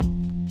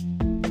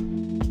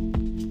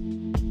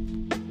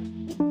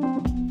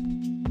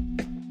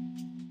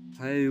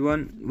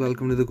everyone,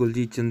 welcome to the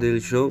Kuljeet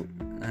Chandel show.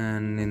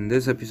 And in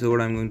this episode,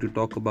 I'm going to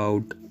talk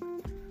about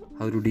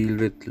how to deal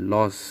with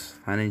loss,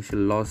 financial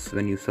loss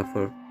when you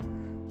suffer.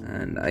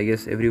 And I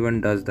guess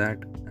everyone does that.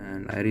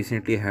 And I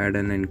recently had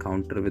an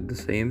encounter with the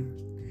same.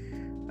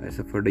 I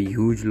suffered a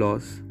huge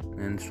loss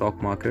in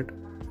stock market,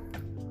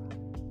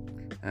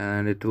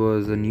 and it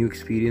was a new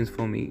experience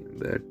for me.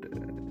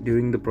 But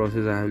during the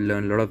process, I have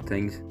learned a lot of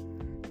things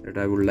that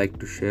I would like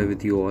to share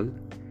with you all.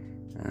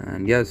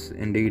 And yes,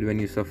 indeed, when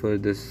you suffer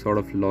this sort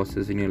of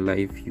losses in your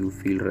life, you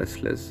feel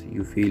restless,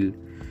 you feel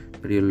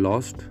that you're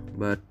lost,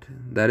 but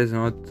that is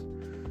not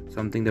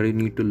something that you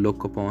need to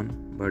look upon.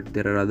 But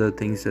there are other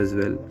things as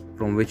well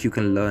from which you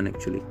can learn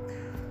actually.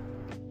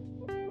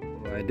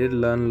 I did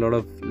learn a lot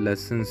of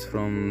lessons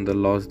from the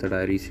loss that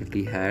I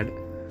recently had.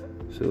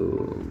 So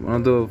one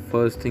of the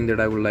first thing that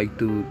I would like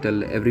to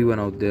tell everyone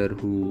out there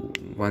who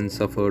once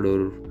suffered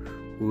or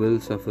who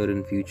will suffer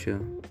in future,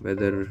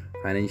 whether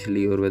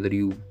financially or whether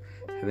you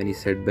have any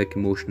setback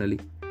emotionally.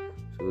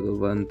 So the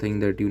one thing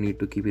that you need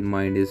to keep in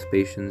mind is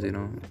patience.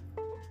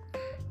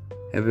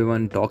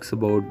 Everyone talks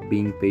about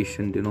being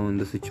patient, in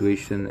the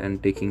situation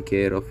and taking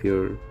care of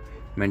your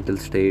mental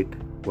state,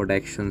 what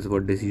actions,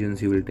 what decisions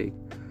you will take.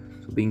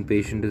 So being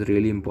patient is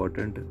really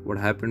important. What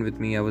happened with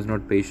me, I was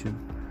not patient.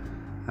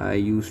 I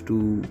used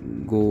to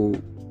go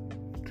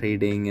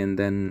trading and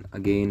then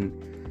again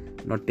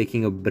not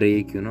taking a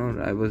break.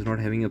 I was not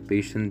having a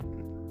patient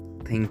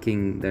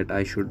thinking that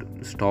I should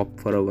stop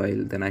for a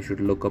while, then I should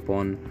look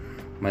upon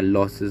my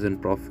losses and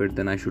profit,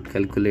 then I should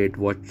calculate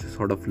what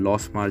sort of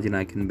loss margin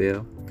I can bear,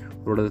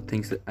 what are the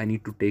things that I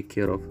need to take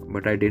care of.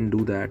 But I didn't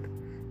do that,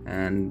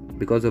 and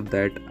because of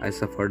that I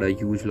suffered a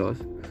huge loss.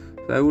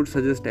 So I would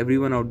suggest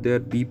everyone out there,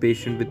 be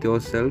patient with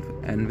yourself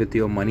and with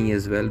your money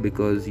as well,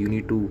 because you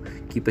need to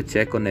keep a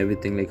check on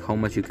everything, like how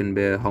much you can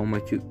bear, how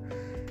much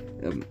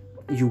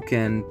you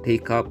can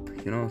take up.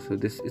 So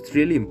it's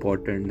really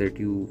important that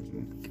you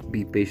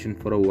be patient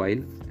for a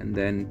while and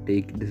then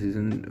take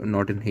decision,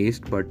 not in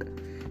haste but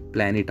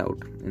plan it out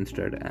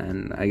instead.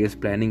 And I guess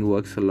planning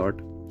works a lot.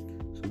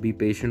 So be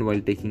patient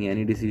while taking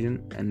any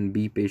decision, and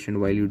be patient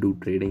while you do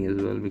trading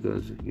as well,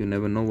 because you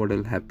never know what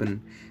will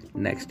happen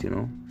next.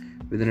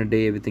 Within a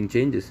day everything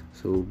changes,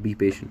 so be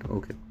patient.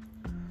 Okay,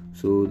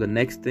 so the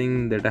next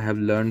thing that I have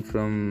learned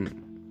from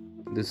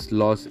this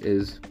loss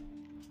is,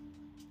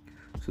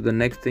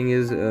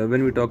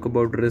 when we talk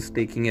about risk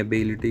taking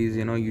abilities,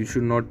 you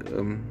should not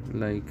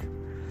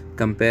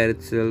compare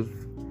itself.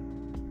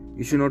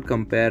 You should not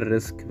compare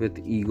risk with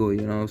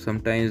ego.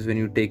 Sometimes when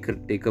you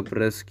take up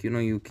risk,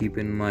 you keep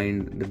in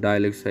mind the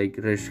dialects like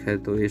risk hai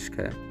to ishq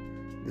hai.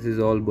 This is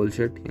all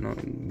bullshit.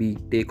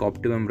 Take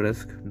optimum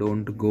risk,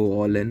 don't go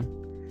all in,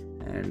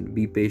 and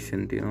be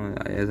patient,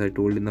 as I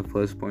told in the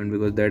first point,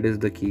 because that is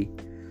the key.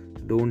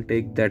 Don't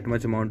take that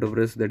much amount of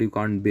risk that you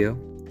can't bear,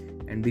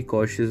 and be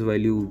cautious while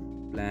you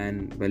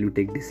plan, while you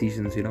take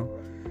decisions.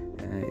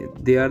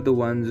 They are the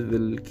ones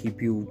will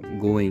keep you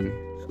going.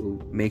 So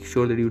make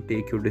sure that you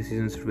take your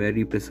decisions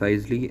very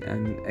precisely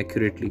and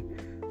accurately,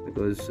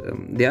 because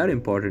they are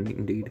important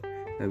indeed.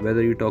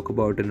 Whether you talk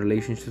about in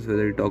relationships,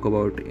 whether you talk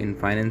about in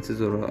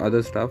finances or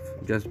other stuff,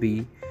 just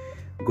be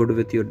good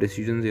with your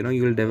decisions.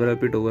 You will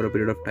develop it over a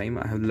period of time.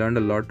 I have learned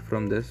a lot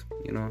from this,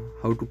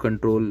 how to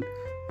control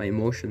my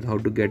emotions, how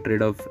to get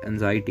rid of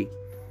anxiety.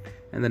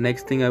 And the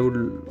next thing I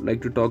would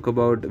like to talk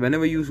about,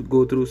 whenever you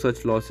go through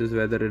such losses,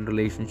 whether in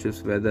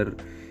relationships, whether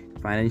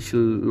financial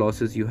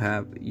losses you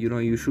have,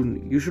 you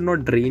should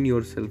not drain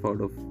yourself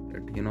out of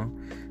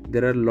it.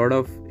 There are a lot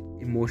of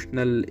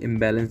emotional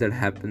imbalance that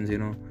happens.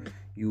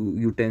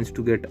 You tends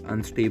to get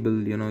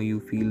unstable. You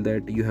feel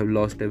that you have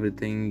lost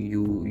everything.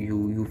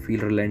 You feel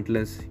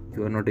relentless.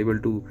 You are not able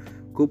to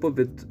cope up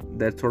with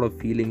that sort of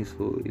feeling.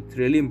 So it's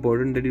really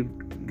important that you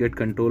get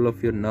control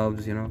of your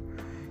nerves.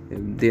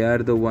 They are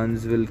the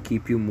ones will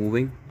keep you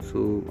moving.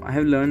 So I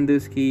have learned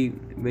this key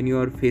when you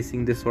are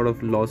facing this sort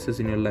of losses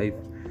in your life.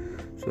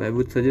 So I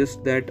would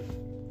suggest that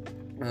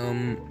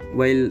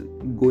while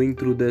going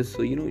through this,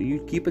 so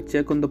you keep a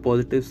check on the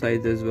positive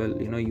sides as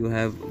well. You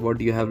have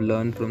what you have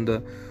learned from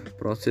the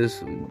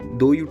process.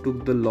 Though you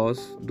took the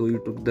loss, though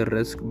you took the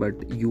risk,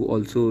 but you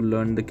also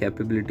learned the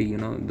capability,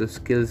 the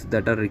skills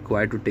that are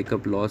required to take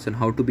up loss and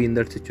how to be in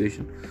that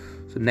situation.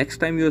 So next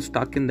time you're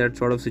stuck in that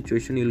sort of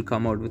situation, you'll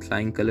come out with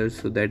flying colors.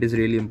 So that is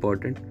really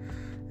important.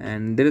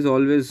 And there is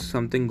always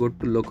something good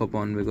to look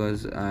upon,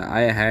 because I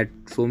had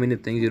so many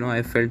things.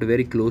 I felt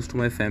very close to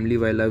my family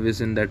while I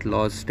was in that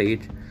loss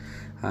stage.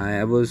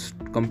 I was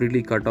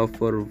completely cut off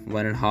for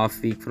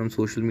 1.5 weeks from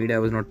social media. I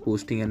was not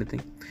posting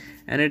anything,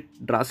 and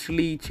it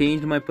drastically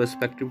changed my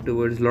perspective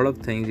towards a lot of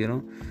things.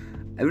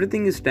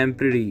 Everything is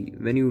temporary.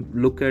 When you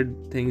look at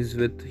things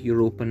with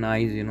your open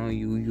eyes,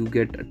 you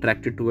get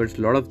attracted towards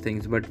a lot of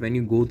things. But when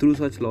you go through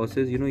such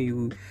losses,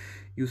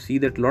 you see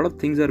that a lot of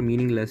things are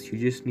meaningless. You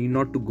just need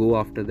not to go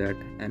after that.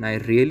 And I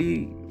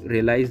really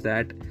realized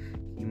that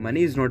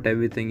money is not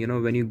everything.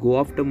 When you go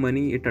after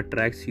money, it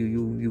attracts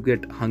you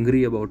get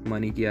hungry about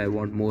money. I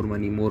want more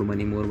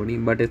money.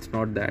 But it's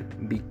not that.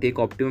 Take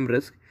optimum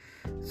risk,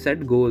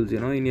 set goals,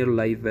 in your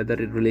life, whether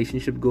it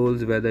relationship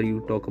goals, whether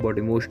you talk about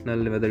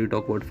emotional, whether you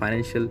talk about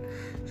financial.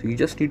 So you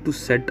just need to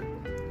set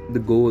the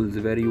goals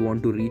where you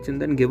want to reach,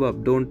 and then give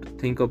up. Don't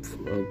think of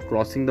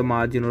crossing the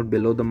margin or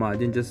below the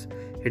margin. Just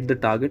hit the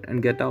target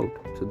and get out.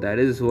 So that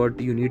is what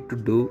you need to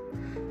do,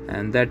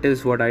 and that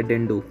is what I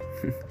didn't do.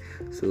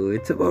 So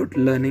it's about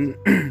learning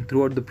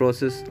throughout the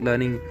process,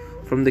 learning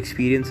from the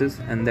experiences,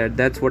 and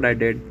that's what I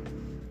did.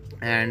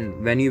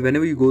 And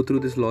whenever you go through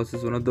this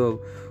losses, one of the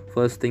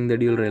first thing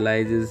that you'll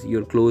realize is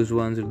your close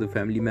ones or the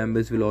family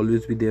members will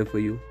always be there for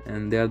you,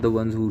 and they are the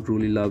ones who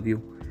truly love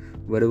you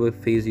whatever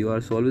phase you are.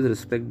 So always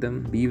respect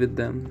them, be with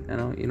them,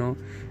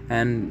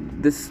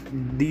 and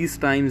these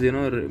times,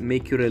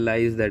 make you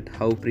realize that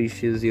how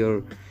precious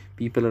your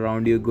people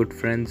around you, good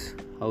friends,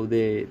 how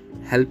they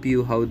help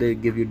you, how they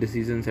give you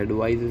decisions,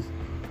 advices,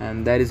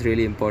 and that is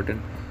really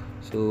important.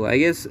 So I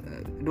guess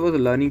it was a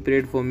learning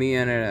period for me,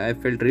 and I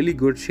felt really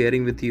good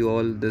sharing with you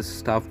all this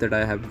stuff that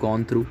I have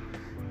gone through.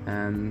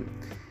 And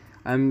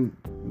I'm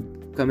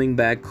coming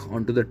back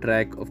onto the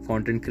track of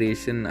content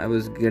creation. I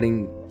was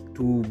getting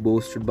too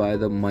boasted by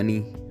the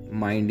money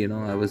mind.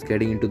 I was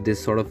getting into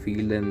this sort of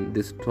field and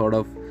this sort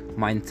of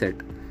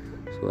mindset.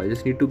 So I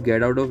just need to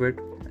get out of it,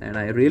 and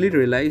I really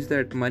realized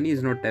that money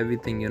is not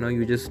everything.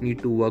 You just need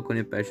to work on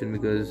your passion,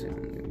 because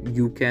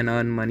you can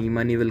earn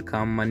money will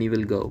come, money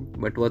will go,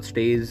 but what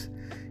stays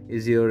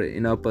is your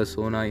inner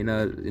persona,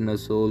 inner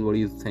soul. What do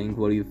you think,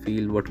 what do you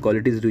feel, what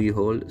qualities do you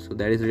hold? So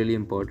that is really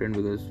important,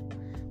 because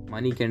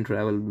money can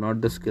travel,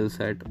 not the skill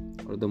set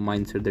or the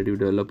mindset that you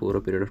develop over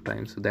a period of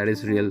time. So that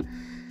is real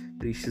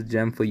precious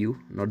gem for you,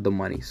 not the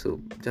money. So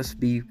just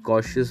be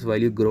cautious while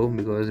you grow,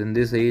 because in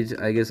this age,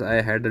 I guess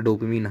I had a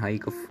dopamine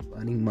hike of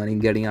earning money,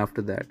 getting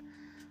after that,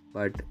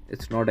 but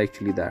it's not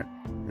actually that.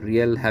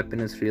 Real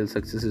happiness, real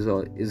success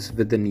is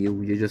within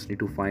you. You just need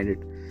to find it.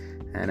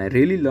 And I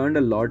really learned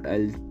a lot.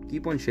 I'll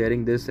keep on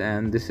sharing this,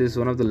 and this is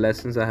one of the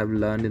lessons I have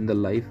learned in the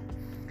life,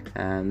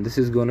 and this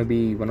is going to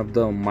be one of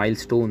the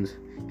milestones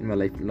in my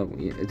life.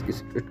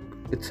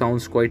 It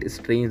sounds quite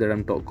strange that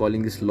I'm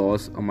calling this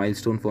loss a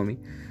milestone for me,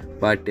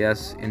 but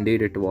yes,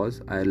 indeed it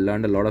was. I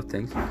learned a lot of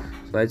things.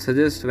 So I'd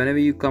suggest, whenever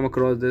you come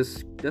across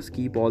this, just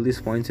keep all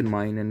these points in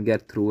mind and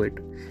get through it,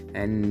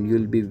 and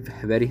you'll be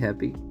very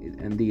happy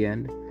in the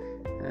end.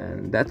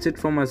 And that's it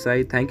from my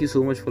side. Thank you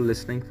so much for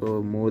listening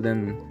for more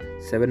than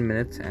 7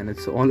 minutes, and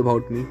it's all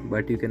about me,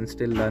 but you can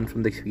still learn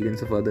from the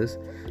experience of others.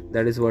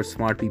 That is what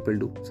smart people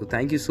do. So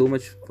thank you so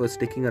much for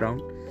sticking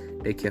around.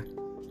 Take care.